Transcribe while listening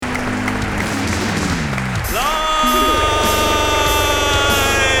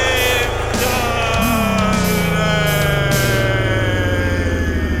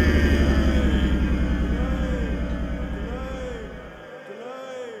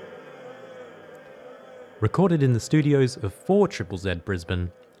recorded in the studios of 4ZZZ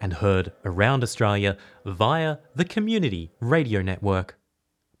Brisbane and heard around Australia via the Community Radio Network.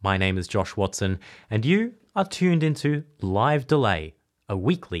 My name is Josh Watson, and you are tuned into Live Delay, a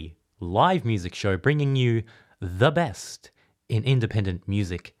weekly live music show bringing you the best in independent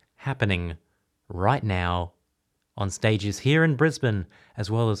music happening right now on stages here in Brisbane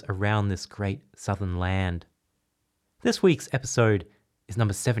as well as around this great southern land. This week's episode is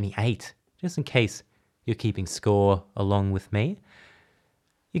number 78, just in case you're keeping score along with me.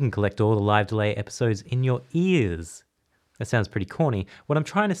 You can collect all the Live Delay episodes in your ears. That sounds pretty corny. What I'm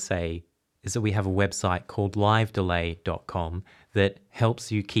trying to say is that we have a website called livedelay.com that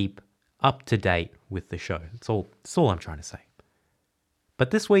helps you keep up to date with the show. That's all I'm trying to say.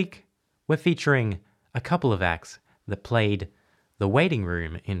 But this week, we're featuring a couple of acts that played The Waiting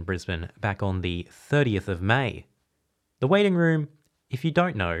Room in Brisbane back on the 30th of May. The Waiting Room, if you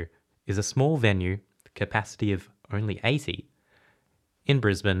don't know, is a small venue, capacity of only 80, in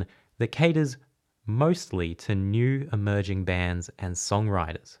Brisbane that caters mostly to new emerging bands and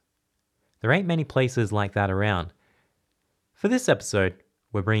songwriters. There ain't many places like that around. For this episode,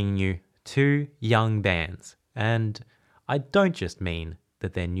 we're bringing you two young bands, and I don't just mean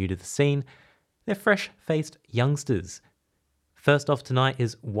that they're new to the scene, they're fresh-faced youngsters. First off tonight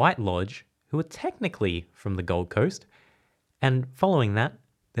is White Lodge, who are technically from the Gold Coast, and following that,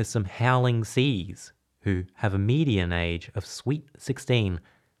 there's some Howling Seas, who have a median age of sweet 16,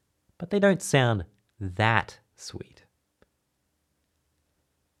 but they don't sound that sweet.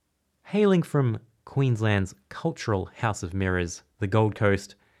 Hailing from Queensland's cultural house of mirrors, the Gold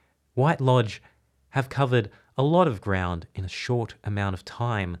Coast, White Lodge have covered a lot of ground in a short amount of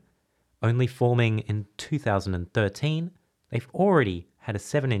time. Only forming in 2013, they've already had a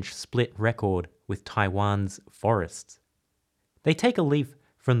 7-inch split record with Taiwan's Forests. They take a leaf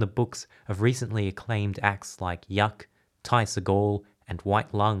from the books of recently acclaimed acts like Yuck, Ty Segall, and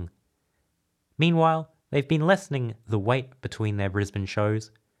White Lung. Meanwhile, they've been lessening the wait between their Brisbane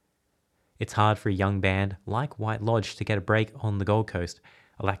shows. It's hard for a young band like White Lodge to get a break on the Gold Coast,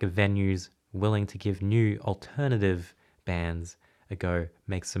 a lack of venues willing to give new alternative bands a go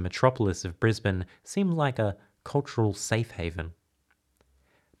makes the metropolis of Brisbane seem like a cultural safe haven.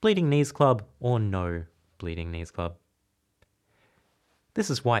 Bleeding Knees Club or no Bleeding Knees Club. This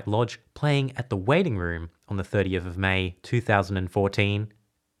is White Lodge playing at the Waiting Room on the 30th of May 2014.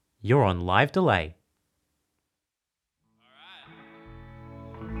 You're on Live Delay.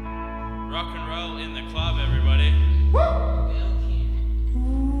 All right. Rock and roll in the club, everybody. Woo!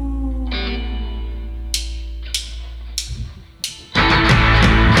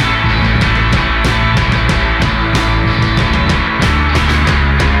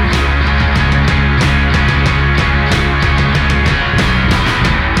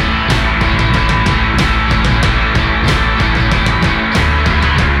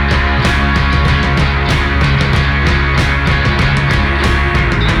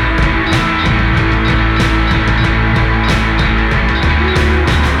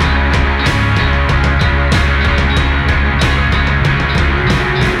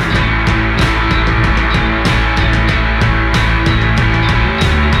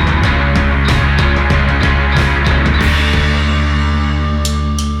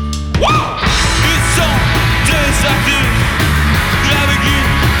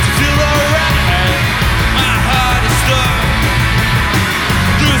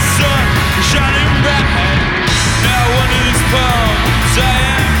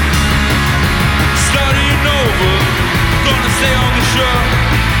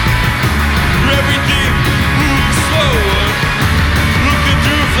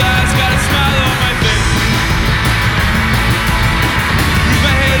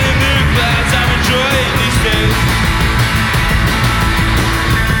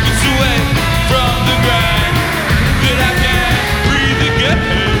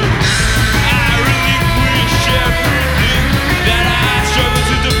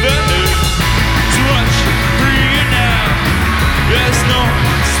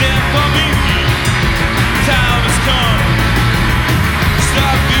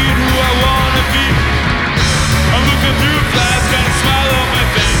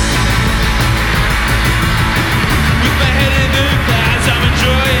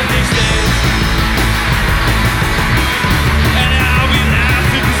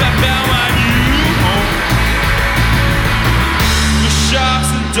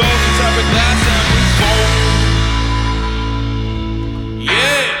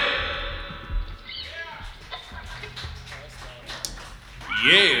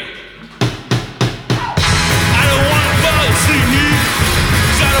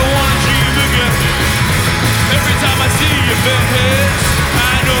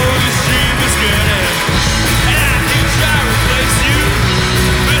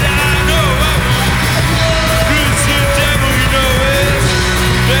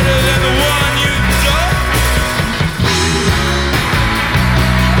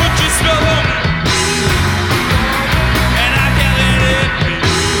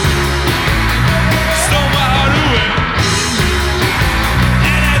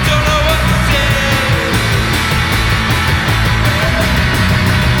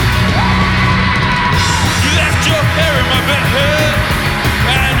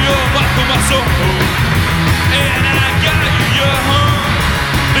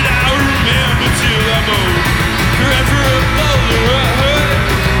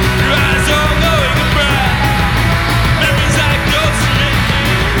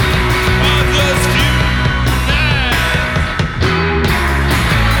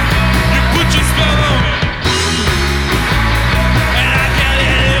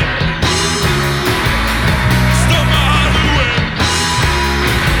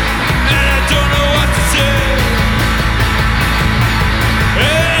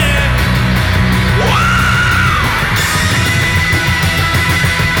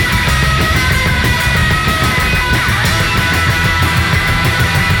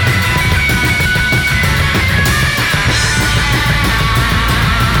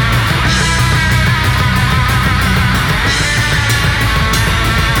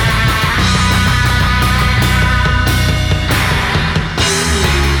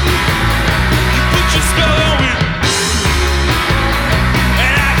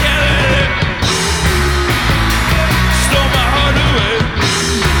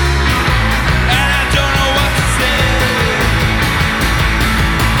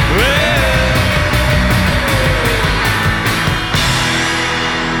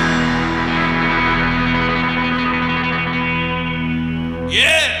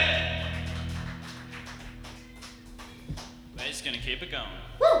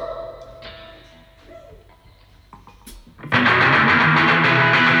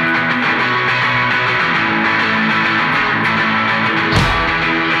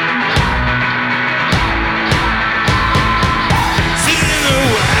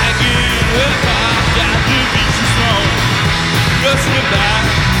 back.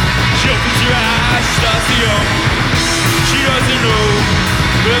 She opens her eyes, starts to yawn. She doesn't know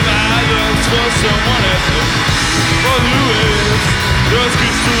if I looks for someone else. Or who is those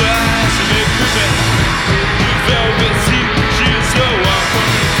crystal eyes that make her bed. The velvet sea, she is so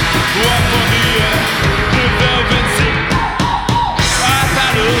walk for me, yeah. The velvet sea. I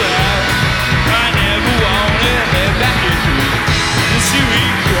paddle out, I never wanted her back into it. The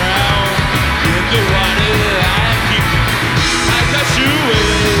seaweed ground in the water that I am keeping. I catch you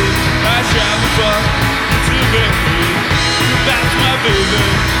away, I travel far into the memory. That's my baby.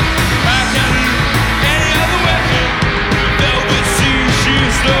 I can't do any other way. The velvet sea,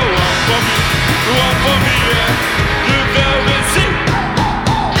 she's the one for me, yeah. The velvet sea.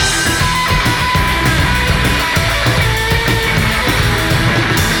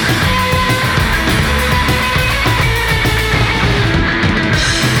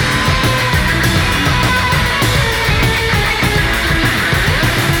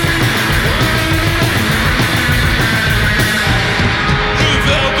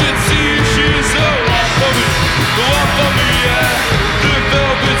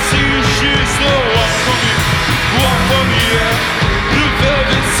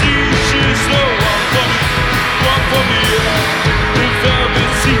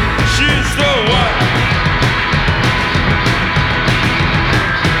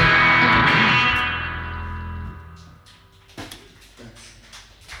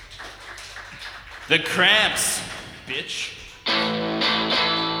 The Cramps, bitch.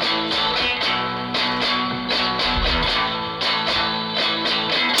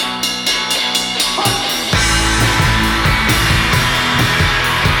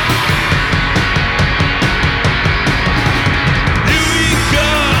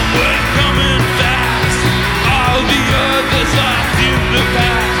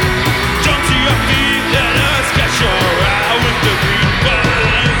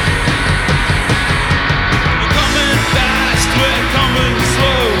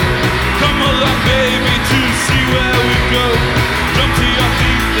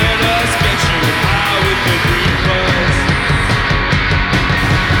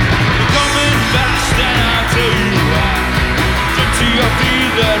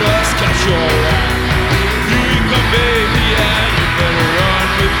 Let us catch your eye. Here you come, baby, and you better run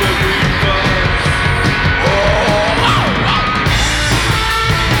with the green bus.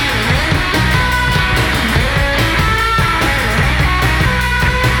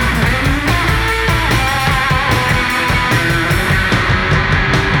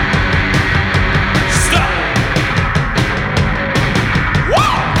 Stop!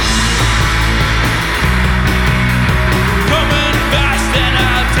 Whoa! Coming fast and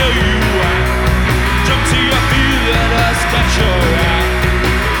I'll tell you why. Jump to your feet, let us catch your eye.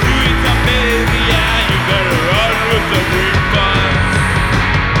 Here you come, baby, yeah, you better run with the green bus.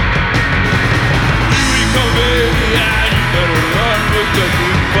 Here you come, baby, yeah, you better run with the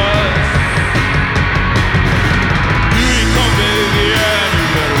green bus. Here you come, baby, yeah, you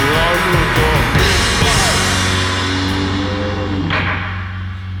better run with the green bus.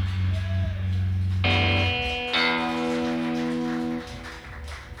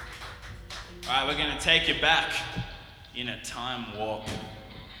 Alright, we're gonna take you back in a time warp.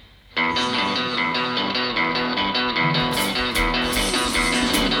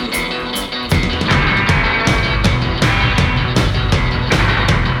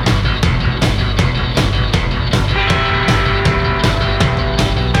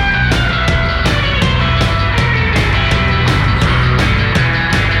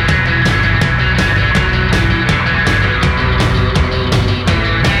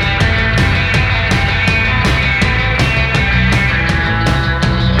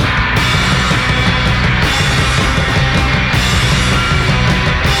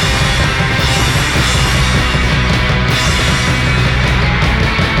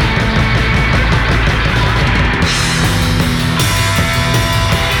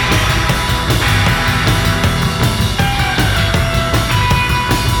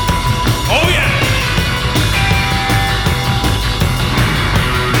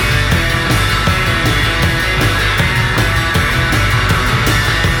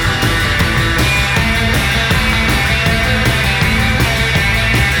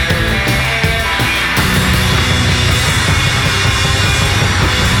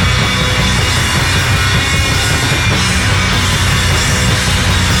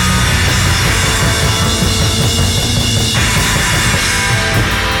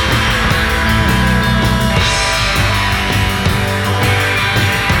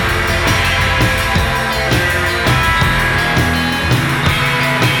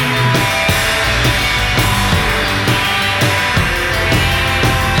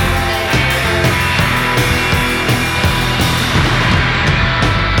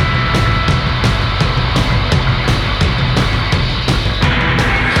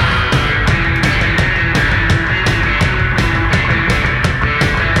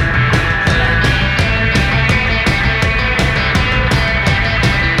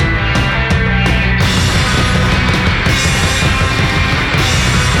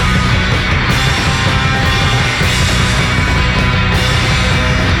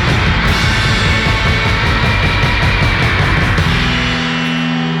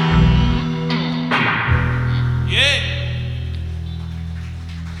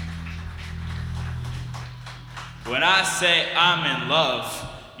 say I'm in love,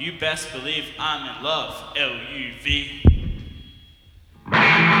 you best believe I'm in love. L-U-V. It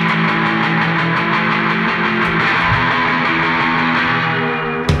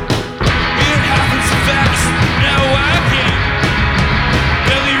happens so fast, now I can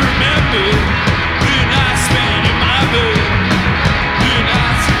barely remember the night spent in my bed, the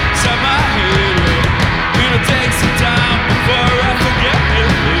nights inside my head. It'll take some time before I forget it.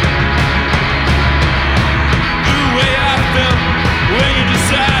 The way I felt when you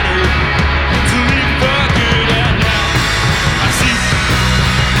decided to leave for good, and now I see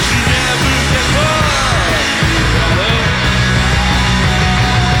she never get bored.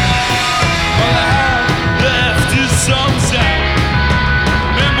 All I have left is some sad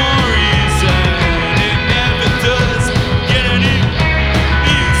memories, and it never does get any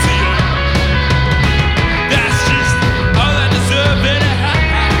easier. That's just all I deserve anyhow.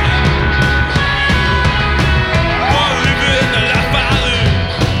 For living the life I live,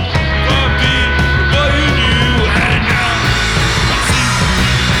 for being the boy you knew, and now I see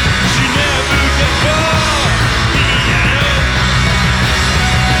she never get bored.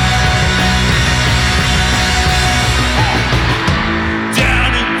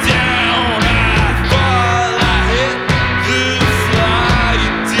 Down and down I fall, I hit the floor.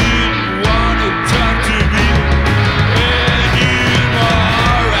 You didn't wanna talk to me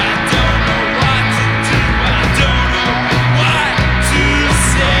anymore. I don't know what to do, I don't know what to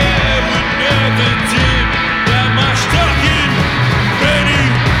say. We never did that much talking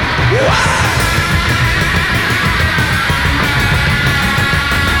anyway.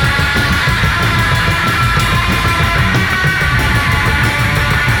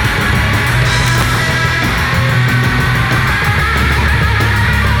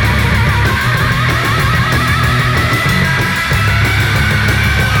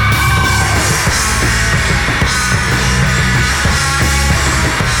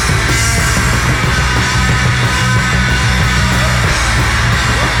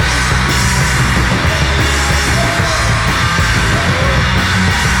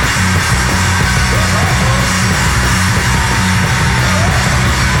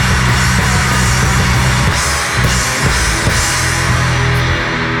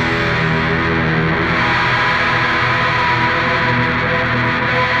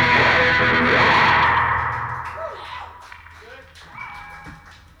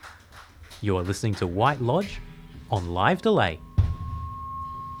 You are listening to White Lodge on Live Delay.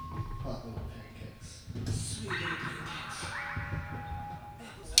 Hot little pancakes. Sweet little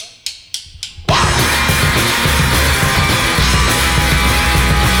pancakes.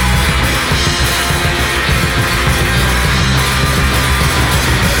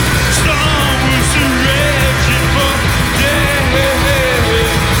 Storm was raging for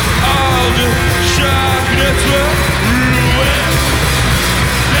days. All the sharpness were ruined.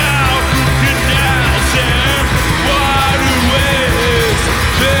 Now through canals and waterways,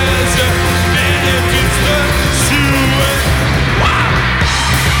 there's a benefit pursuing.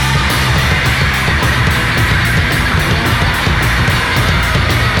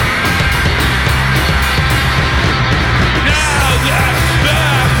 Now that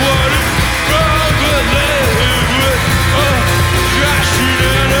backwater from the lake with a crashing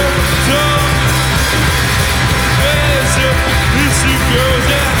and a tongue. There's a missing girls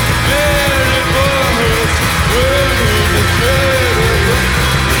and many boys waiting to get away.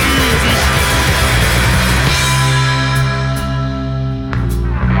 Jesus.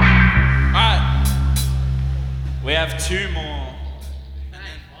 Alright, we have two more, and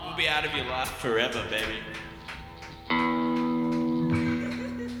then we'll be out of your life forever, baby.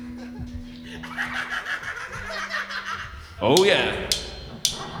 Oh yeah.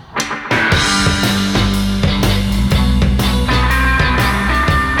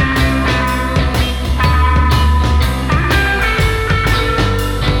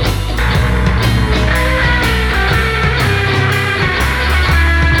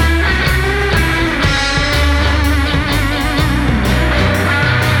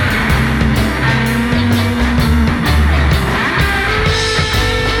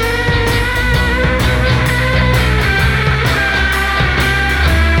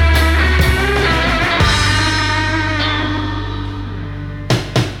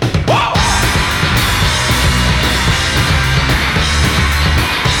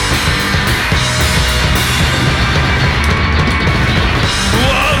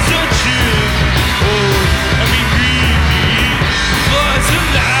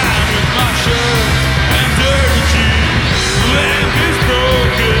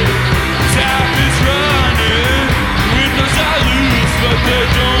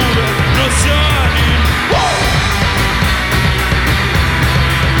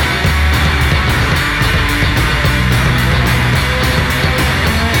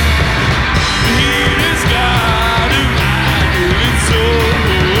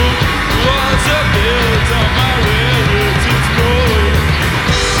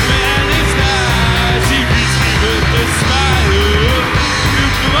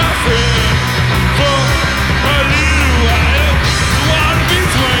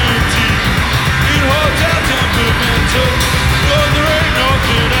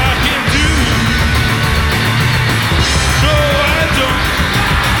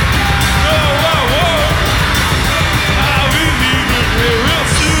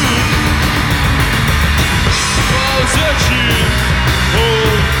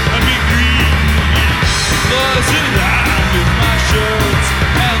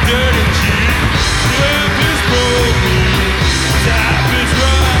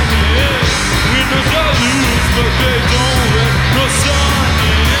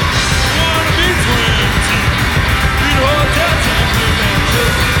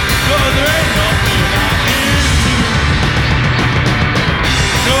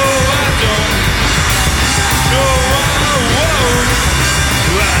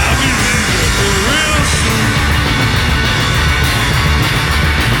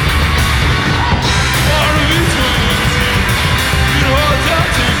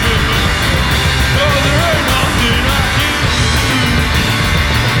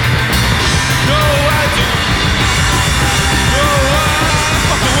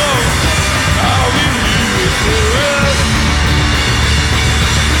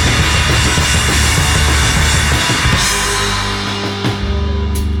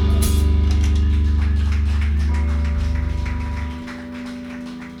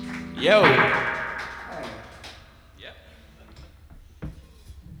 Yo. Yeah.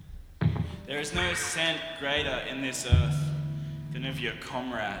 There is no scent greater in this earth than of your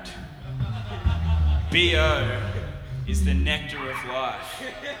comrade. B.O. is the nectar of life.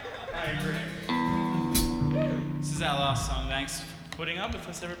 I agree. This is our last song. Thanks for putting up with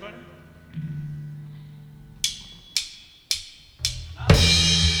us, everybody.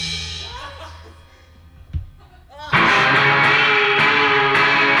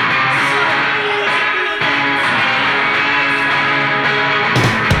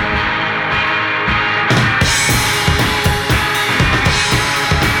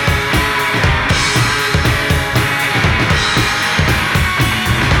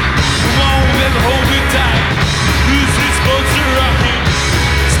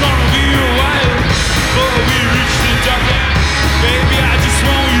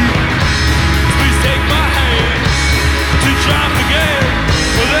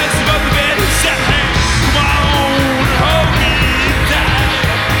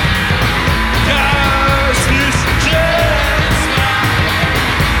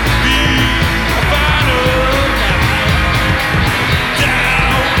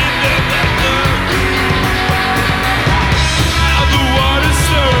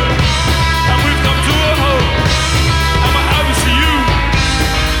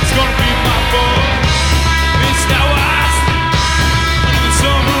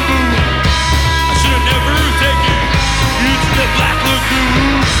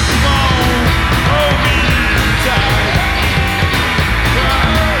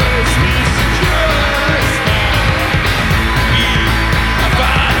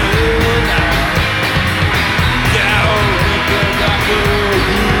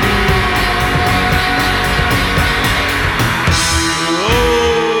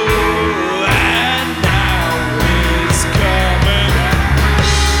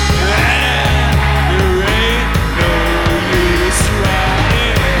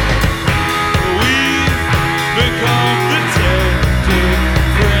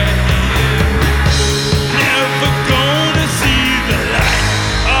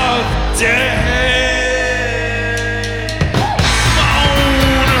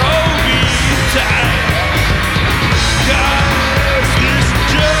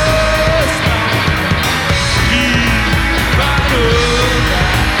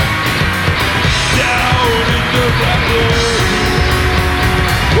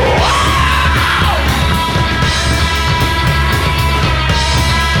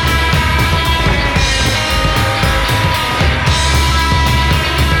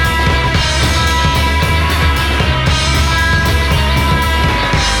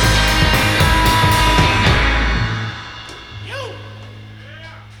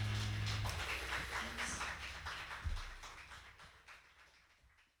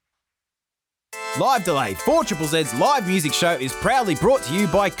 Live Delay, 4ZZ's live music show is proudly brought to you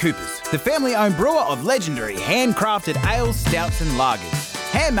by Coopers, the family-owned brewer of legendary handcrafted ales, stouts and lagers.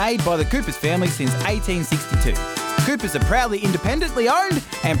 Handmade by the Coopers family since 1862. Coopers are proudly independently owned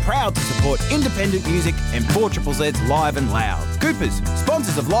and proud to support independent music and 4ZZ's Live and Loud. Coopers,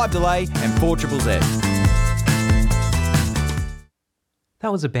 sponsors of Live Delay and 4ZZ's.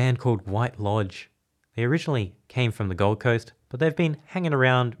 That was a band called White Lodge. They originally came from the Gold Coast, but they've been hanging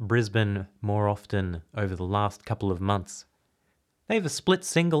around Brisbane more often over the last couple of months. They have a split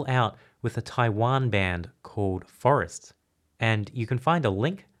single out with a Taiwan band called Forests, and you can find a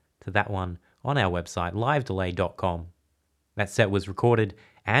link to that one on our website, livedelay.com. That set was recorded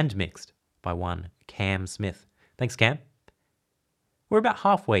and mixed by one Cam Smith. Thanks, Cam. We're about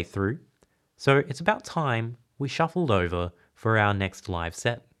halfway through, so it's about time we shuffled over for our next live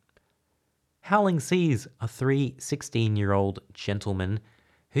set. Howling Seas are three 16-year-old gentlemen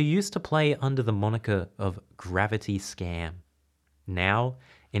who used to play under the moniker of Gravity Scam. Now,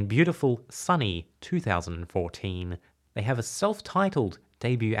 in beautiful, sunny 2014, they have a self-titled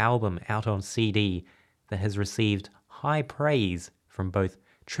debut album out on CD that has received high praise from both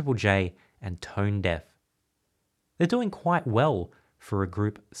Triple J and Tone Deaf. They're doing quite well for a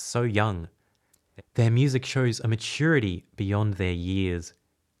group so young. Their music shows a maturity beyond their years.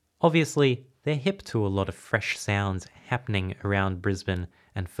 Obviously, they're hip to a lot of fresh sounds happening around Brisbane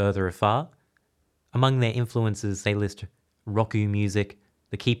and further afar. Among their influences, they list Roku Music,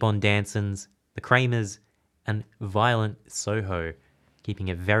 the Keep On Dancins, the Kramers, and Violent Soho, keeping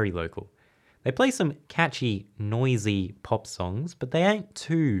it very local. They play some catchy, noisy pop songs, but they ain't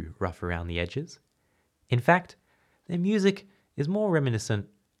too rough around the edges. In fact, their music is more reminiscent,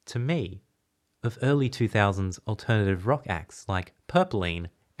 to me, of early 2000s alternative rock acts like Purpleine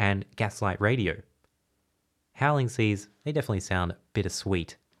and Gaslight Radio. Howling Seas, they definitely sound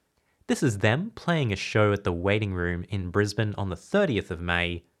bittersweet. This is them playing a show at the Waiting Room in Brisbane on the 30th of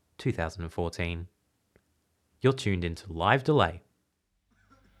May, 2014. You're tuned into Live Delay.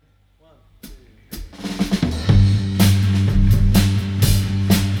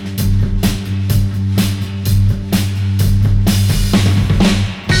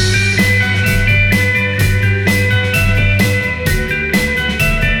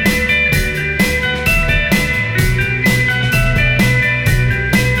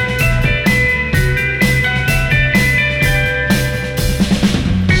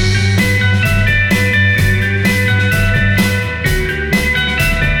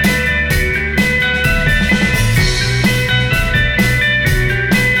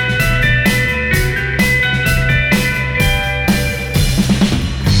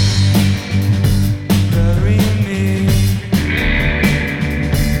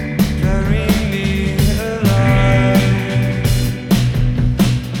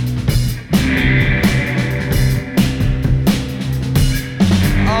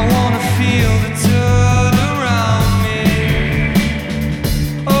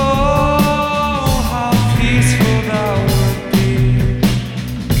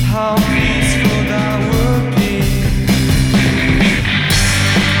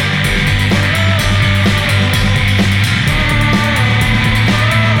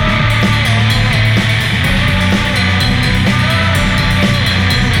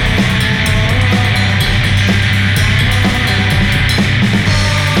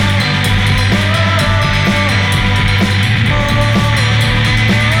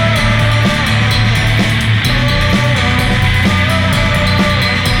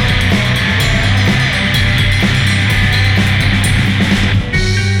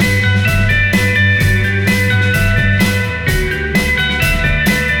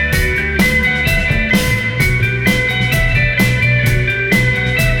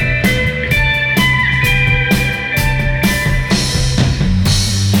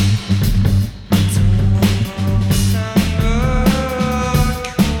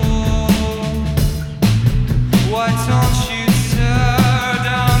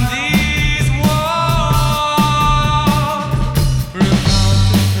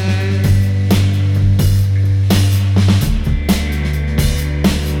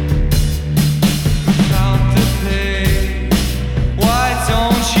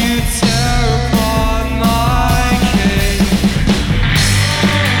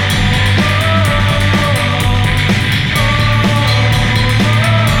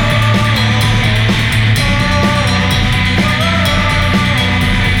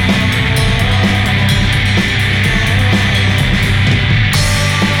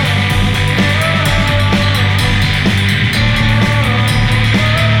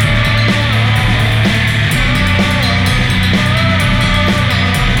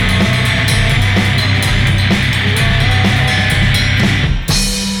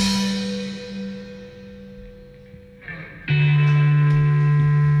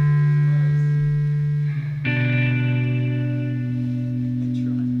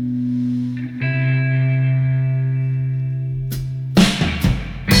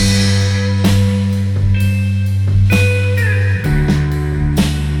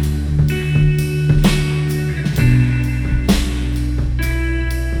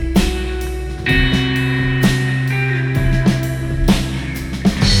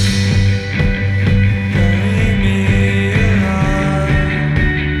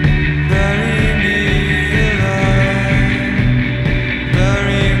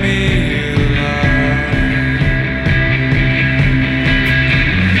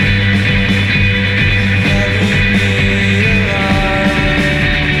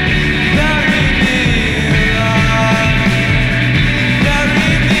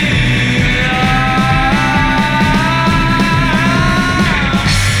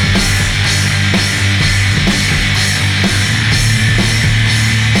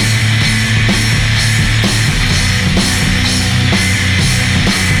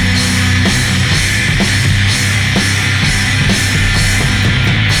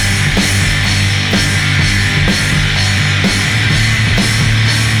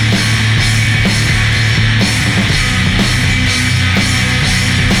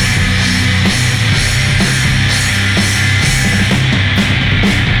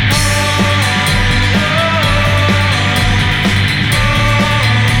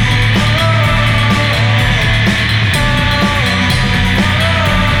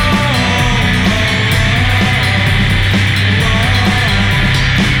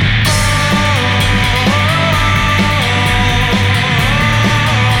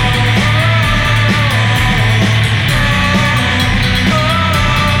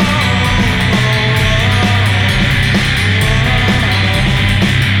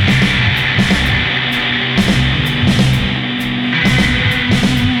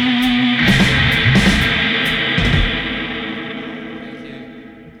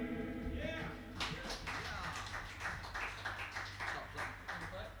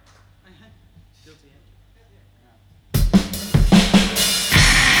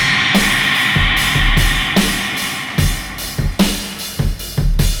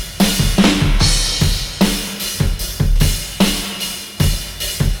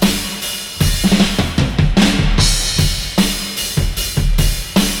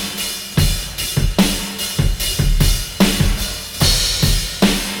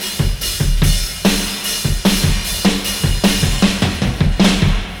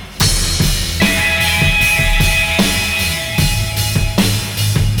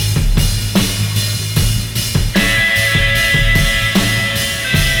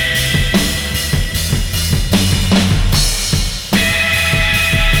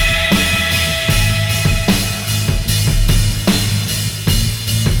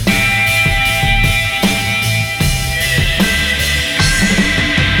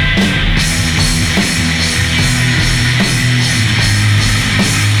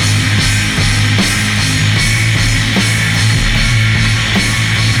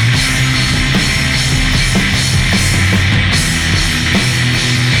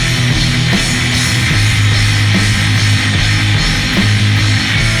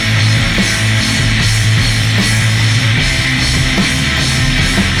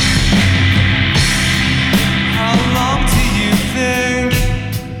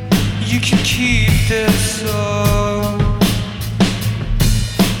 can keep this up.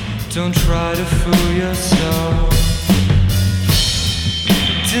 Don't try to fool yourself.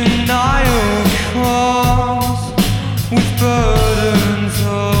 Denial comes with burdens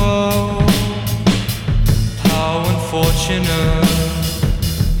of how unfortunate.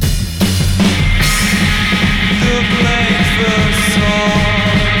 The blame for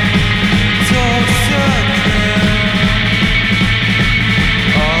song, toxic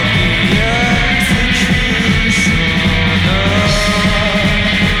of the executioner.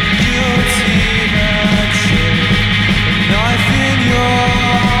 Guilty action, a knife in your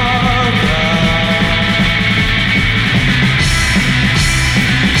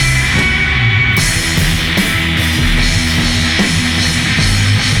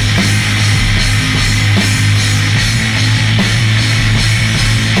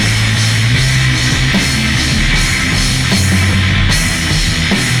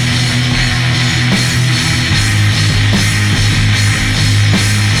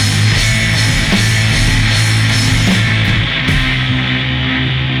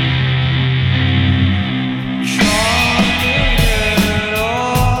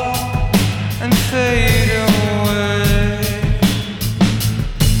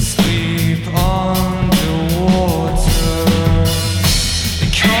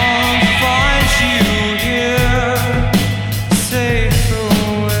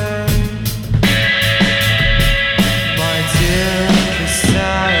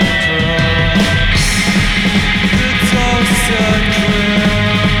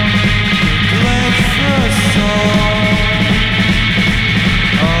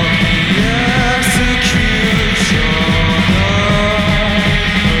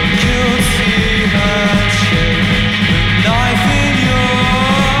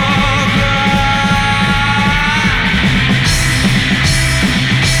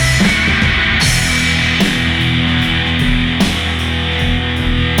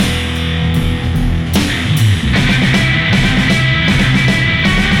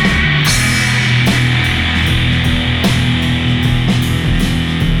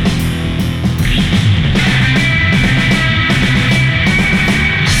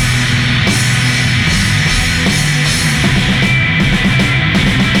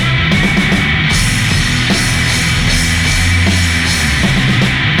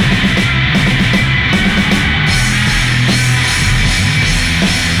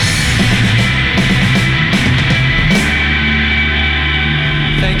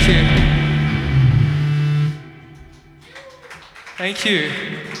Thank you.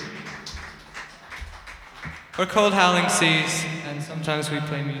 We're called Howling Seas, and sometimes we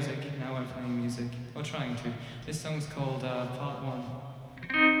play music. Now we're playing music, or trying to. This song's called Part 1.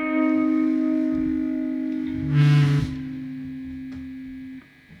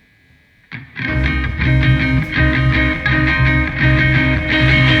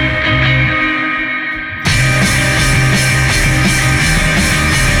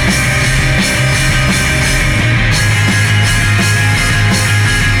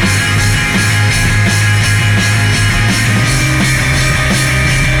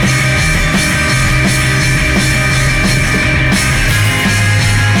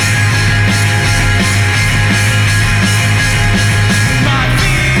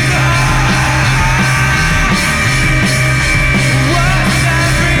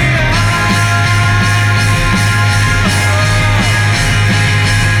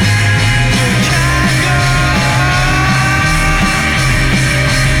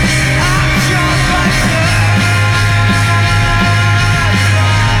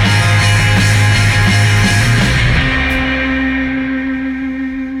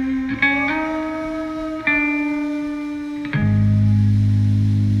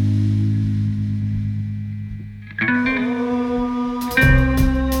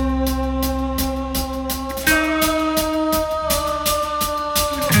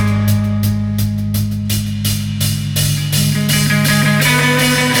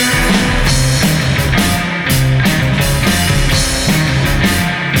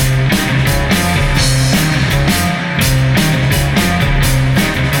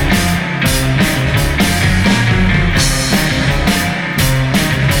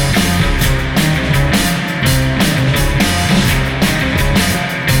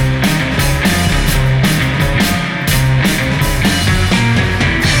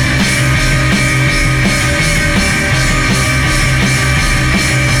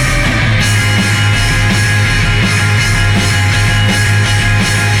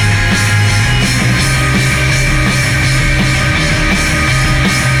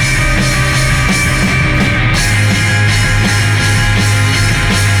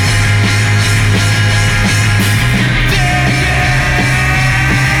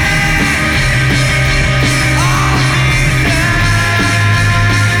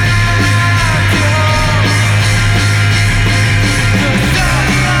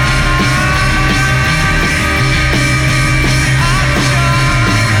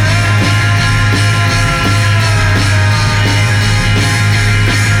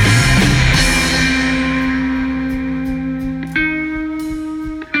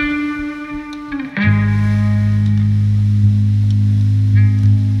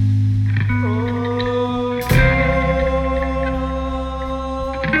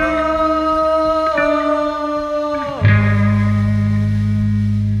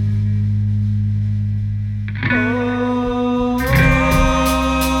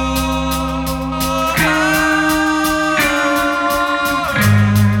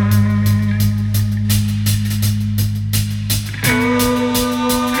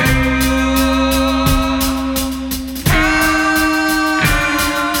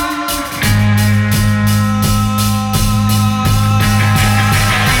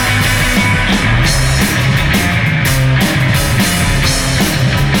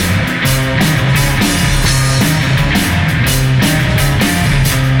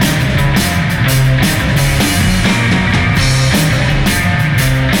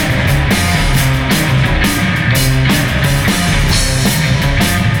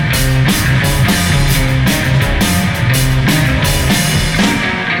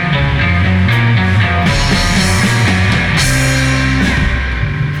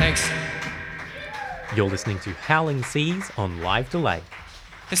 You're listening to Howling Seas on Live Delay.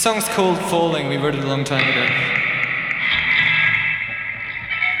 This song's called Falling. We wrote it a long time ago.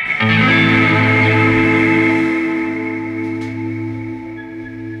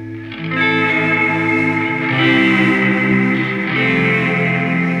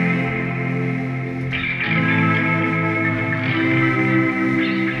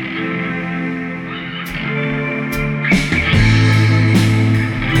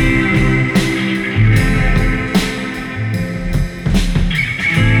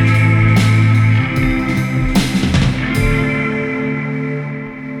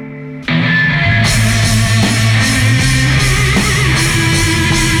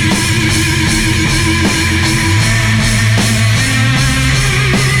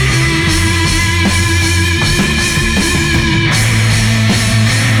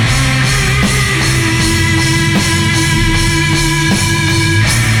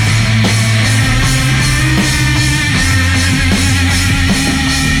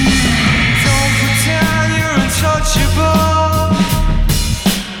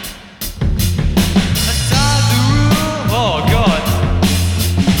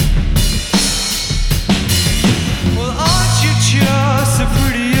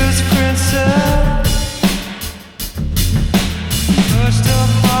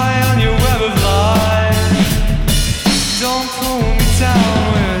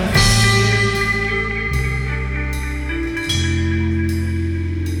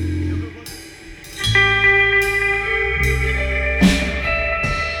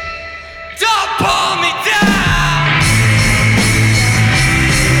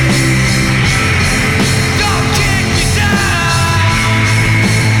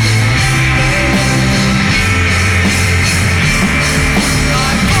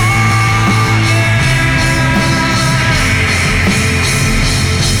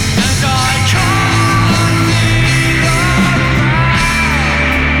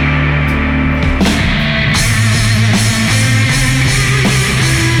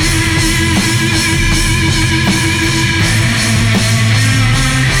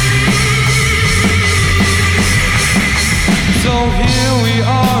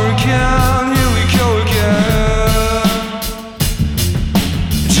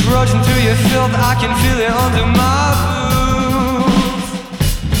 I can feel it under my boots.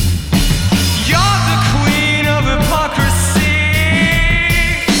 You're the queen of hypocrisy,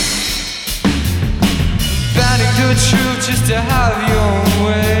 banning the truth just to have your own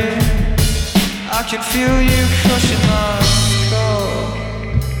way. I can feel you crushing my skull.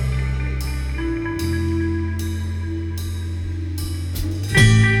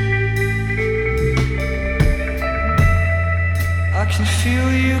 I can feel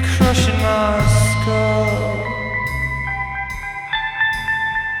you crushing my skull.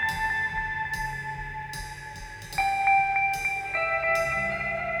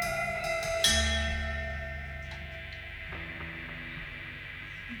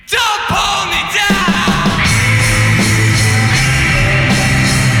 Don't pull me down.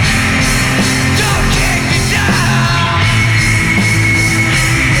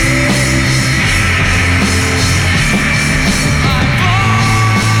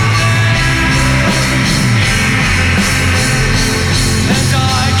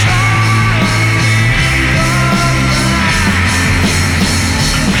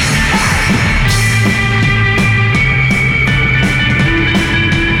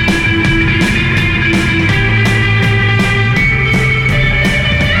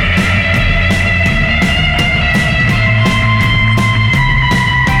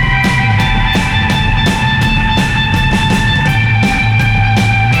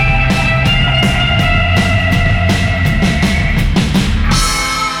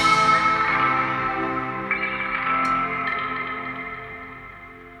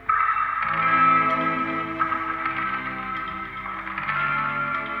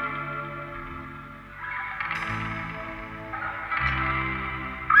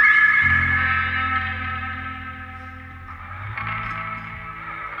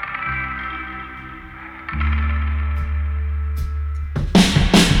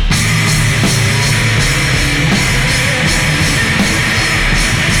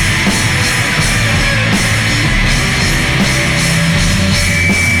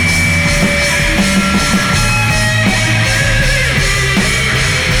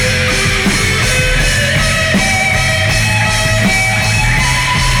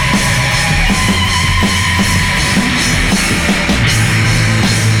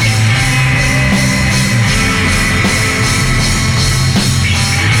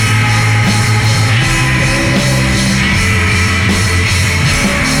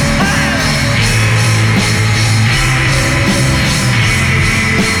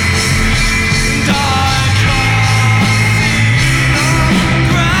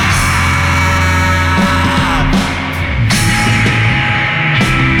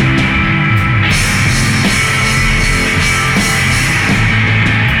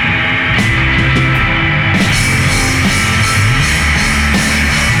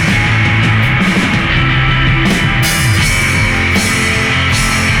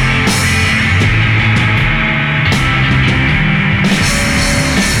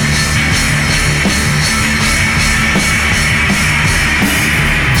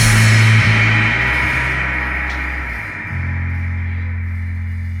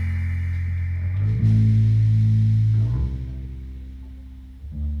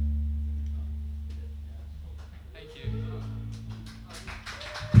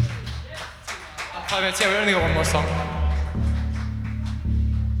 But yeah, we only got one more song.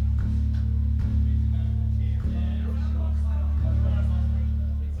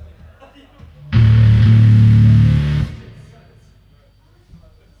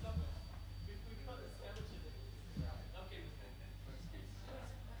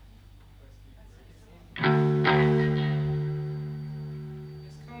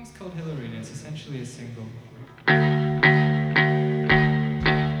 This song's called Hillary, and it's essentially a single.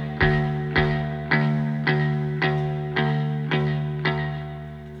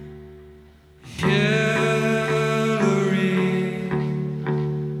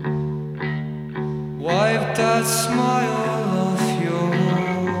 Wipe that smile off your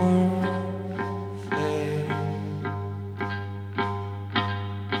face.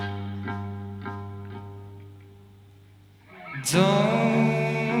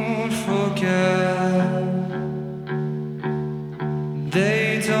 Don't forget,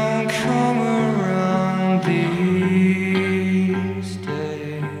 they don't come around these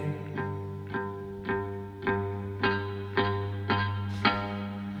days.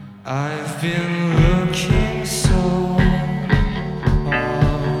 I've been looking so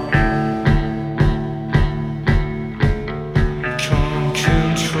hard, can't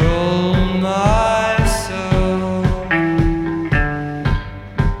control myself.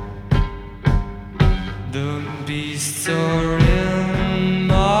 The beasts are in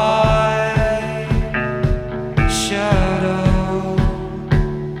my shadow,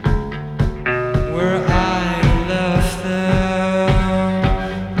 where I left them.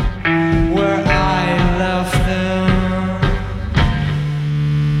 Where I left them.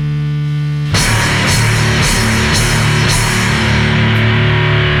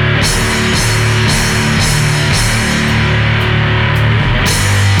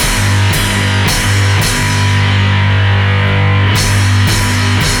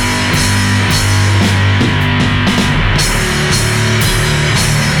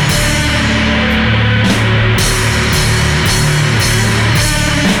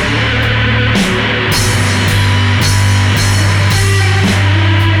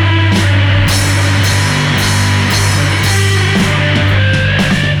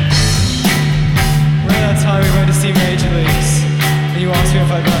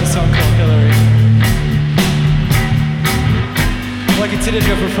 Considered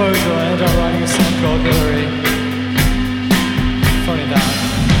your proposal, I ended up writing a song called Hillary. Funny that.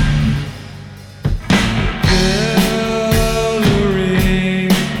 Hillary,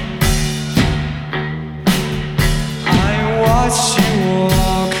 I watched you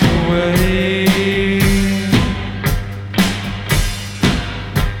walk away.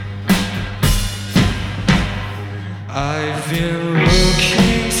 I've been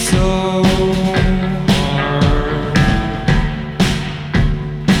looking so hard,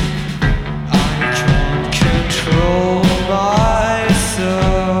 I can't control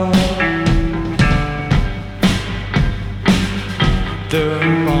myself. The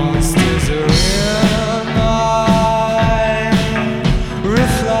monsters are in my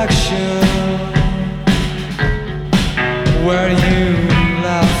reflection, where you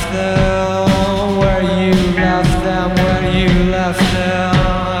left them, where you left them, where you left them.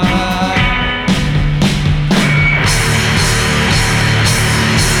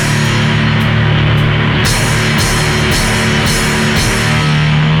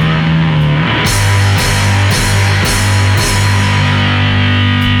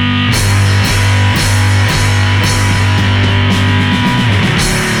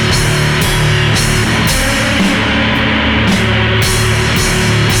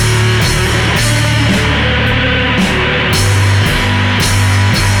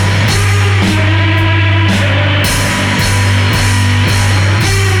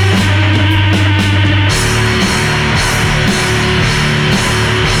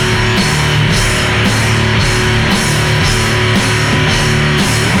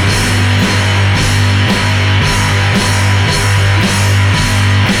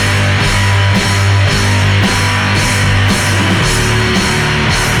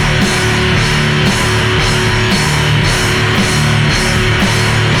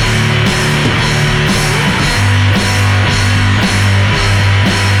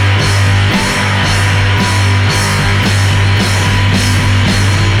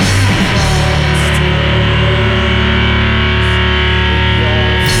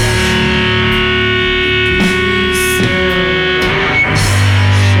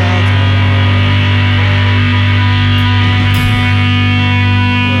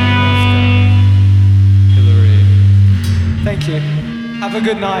 Thank you. Have a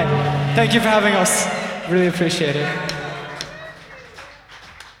good night. Thank you for having us. Really appreciate it.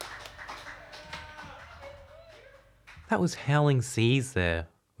 That was Howling Seas there,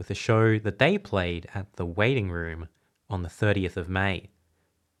 with a show that they played at the Waiting Room on the 30th of May.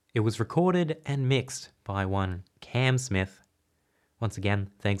 It was recorded and mixed by one Cam Smith. Once again,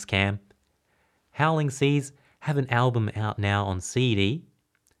 thanks Cam. Howling Seas have an album out now on CD,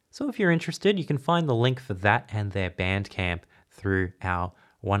 so if you're interested, you can find the link for that and their Bandcamp through our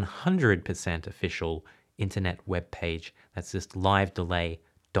 100% official internet webpage. That's just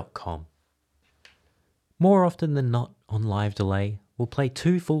livedelay.com. More often than not on Live Delay, we'll play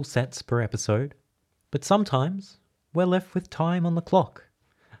 2 full sets per episode, but sometimes we're left with time on the clock.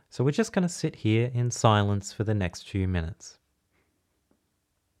 So we're just going to sit here in silence for the next few minutes.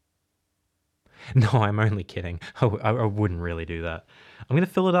 No, I'm only kidding. I wouldn't really do that. I'm going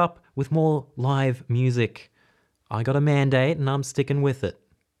to fill it up with more live music. I got a mandate and I'm sticking with it.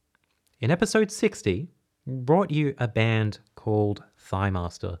 In episode 60, we brought you a band called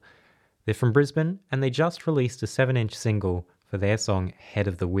Thighmaster. They're from Brisbane and they just released a 7-inch single for their song Head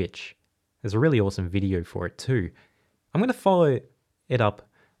of the Witch. There's a really awesome video for it too. I'm going to follow it up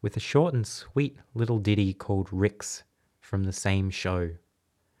with a short and sweet little ditty called Ricks from the same show.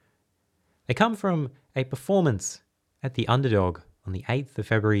 They come from a performance at the Underdog on the 8th of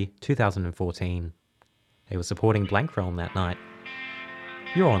February 2014. They were supporting Blank Realm that night.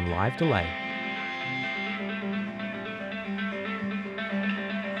 You're on Live Delay.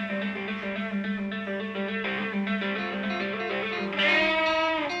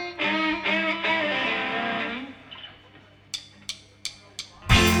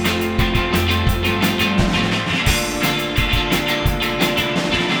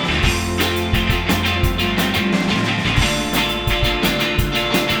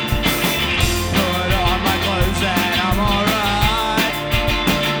 Put on my clothes and I'm alright.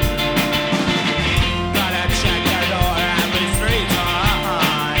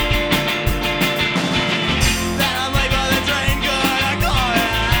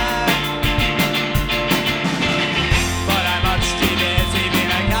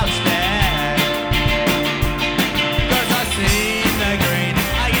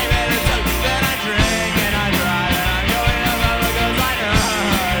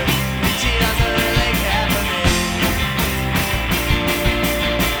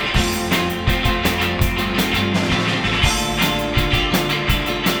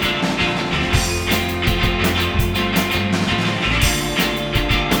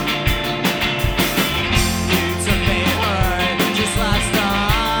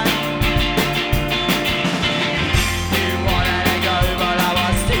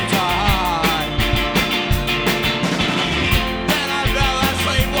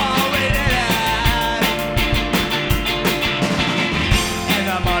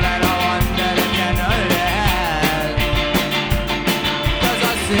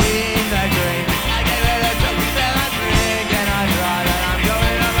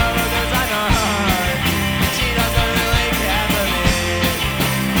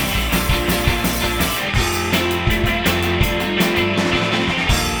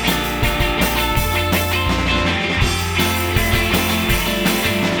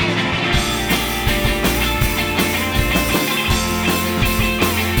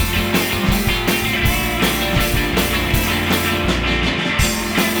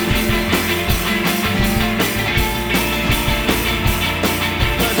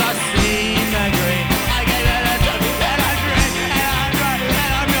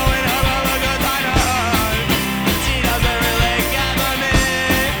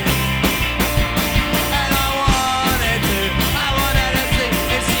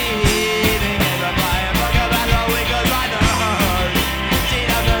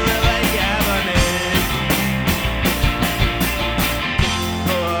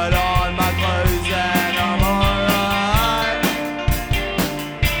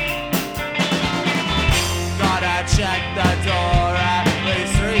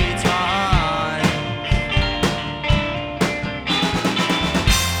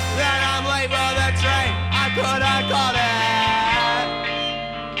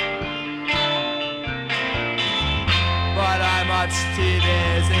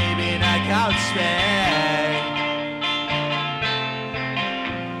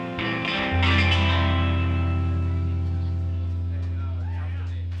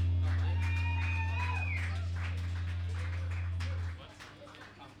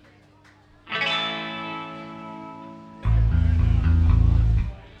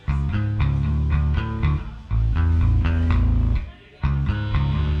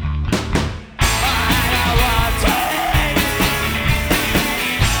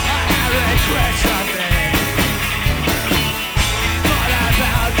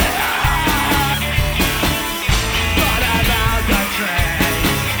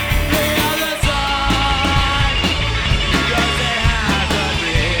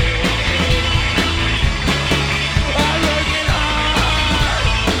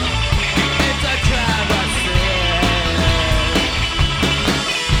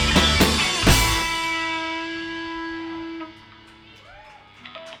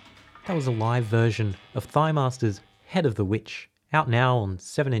 That was a live version of Thighmaster's Head of the Witch, out now on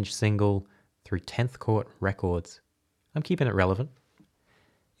 7-inch single through 10th Court Records. I'm keeping it relevant.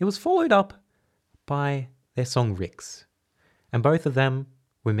 It was followed up by their song Ricks, and both of them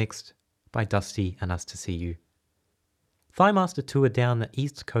were mixed by Dusty and Us to See You. Thighmaster toured down the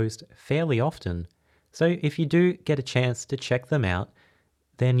East Coast fairly often, so if you do get a chance to check them out,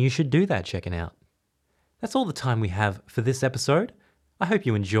 then you should do that checking out. That's all the time we have for this episode. I hope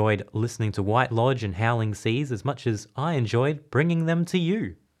you enjoyed listening to White Lodge and Howling Seas as much as I enjoyed bringing them to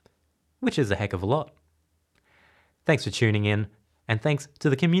you, which is a heck of a lot. Thanks for tuning in, and thanks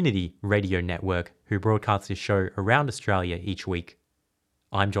to the Community Radio Network who broadcasts this show around Australia each week.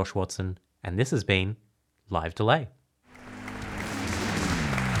 I'm Josh Watson, and this has been Live Delay.